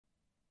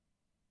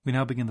We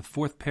now begin the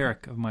fourth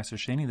parak of Maaser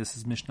Sheini. This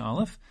is Mishnah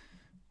Aleph.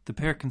 The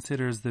parak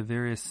considers the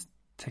various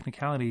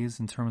technicalities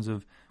in terms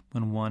of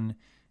when one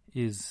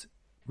is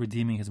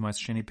redeeming his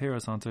Maaser Sheini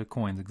peros onto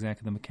coins,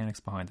 exactly the mechanics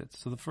behind it.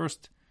 So the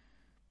first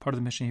part of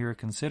the Mishnah here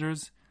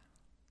considers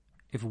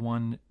if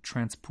one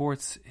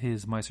transports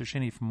his Maaser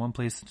Sheini from one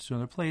place to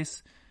another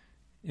place,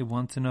 it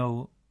wants to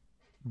know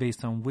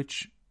based on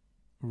which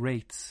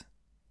rates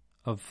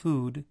of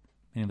food,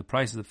 meaning the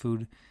prices of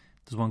food,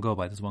 does one go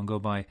by. Does one go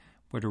by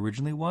where it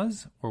originally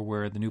was, or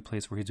where the new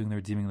place where he's doing the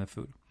redeeming of the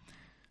food?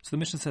 So the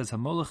Mishnah says,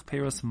 Hamolech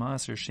peros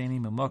Maaser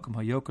Sheini memakom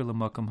hayoker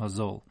lemakom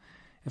hazol.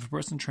 If a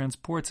person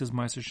transports his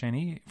Maaser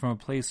Sheini from a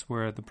place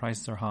where the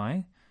prices are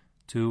high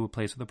to a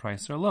place where the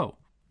prices are low,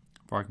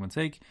 for argument's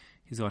sake,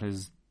 he's got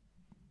his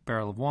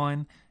barrel of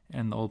wine,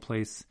 and the old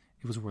place,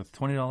 it was worth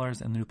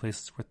 $20, and the new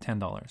place is worth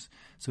 $10.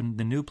 So in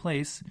the new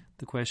place,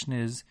 the question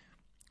is,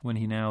 when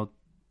he now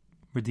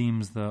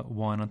redeems the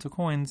wine onto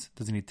coins,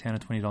 does he need $10 or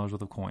 $20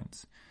 worth of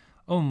coins?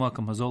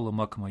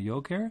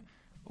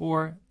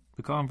 Or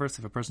the converse,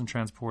 if a person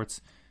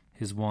transports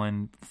his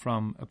wine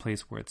from a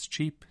place where it's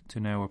cheap to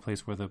now a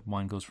place where the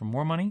wine goes for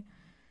more money,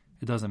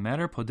 it doesn't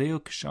matter. Podeo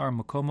kshar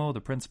makomo,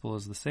 the principle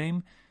is the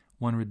same.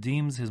 One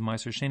redeems his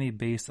Maaser Sheini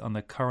based on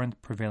the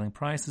current prevailing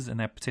prices in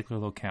that particular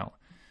locale.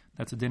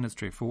 That's a din that's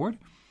straightforward.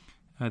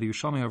 The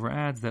Yerushalmi, however,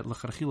 adds that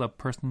l'charchila, a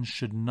person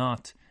should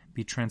not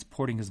be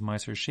transporting his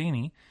Maaser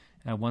Sheini.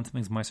 One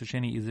thing's Maaser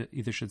Sheini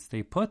either should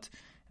stay put,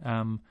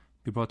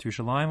 be brought to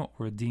Yerushalayim,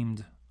 or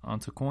redeemed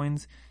onto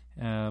coins,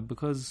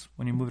 because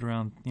when you move it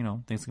around,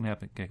 things can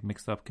happen, get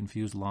mixed up,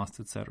 confused, lost,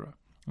 etc.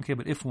 Okay,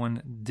 but if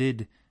one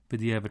did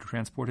b'diavad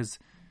transport his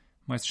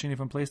Maaser Sheini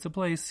from place to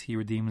place, he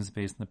redeems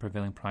based on the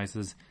prevailing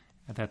prices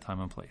at that time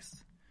and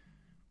place.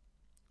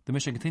 The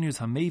Mishnah continues,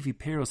 Hamevi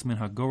peros min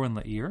hagoran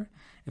la'ir.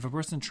 If a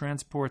person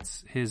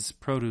transports his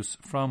produce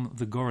from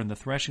the goran, the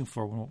threshing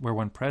floor, where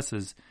one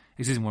threshes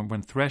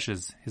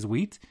his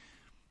wheat,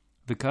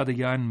 the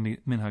kadayan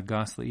min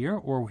hagas la'ir,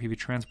 or if he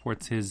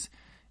transports his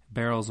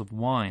barrels of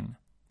wine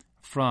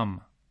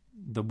from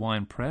the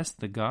wine press,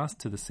 the gas,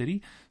 to the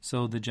city.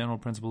 So the general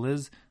principle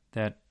is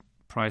that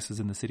prices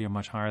in the city are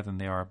much higher than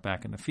they are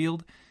back in the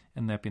field,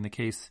 and that being the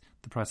case,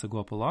 the price will go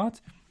up a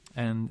lot.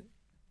 And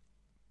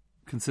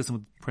consistent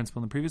with the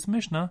principle in the previous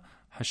Mishnah,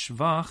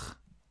 hashvach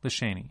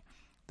l'sheni.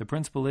 The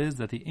principle is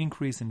that the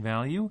increase in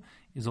value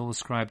is all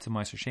ascribed to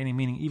Maaser Sheini,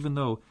 meaning even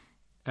though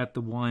at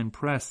the wine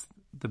press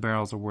the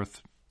barrels are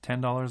worth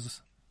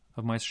 $10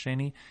 of Maaser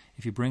Sheini,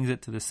 if he brings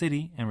it to the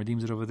city and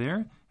redeems it over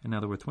there, and now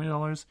they're worth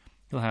 $20,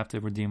 he'll have to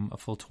redeem a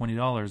full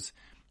 $20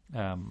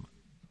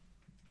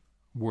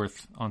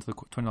 worth onto the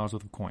 $20 worth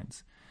of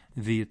coins.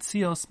 The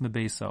tzios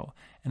mebeso,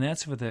 and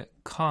that's for the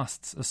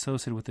costs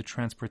associated with the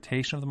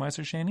transportation of the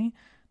Maaser Sheini.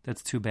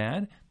 That's too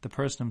bad. The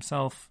person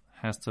himself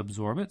has to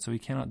absorb it, so he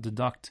cannot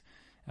deduct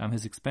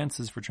his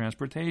expenses for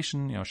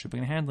transportation,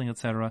 shipping and handling,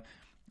 etc.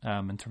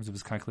 In terms of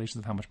his calculations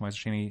of how much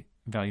Maaser Sheini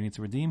value he needs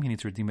to redeem. He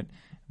needs to redeem it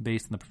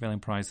based on the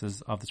prevailing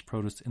prices of this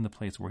produce in the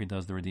place where he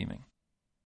does the redeeming.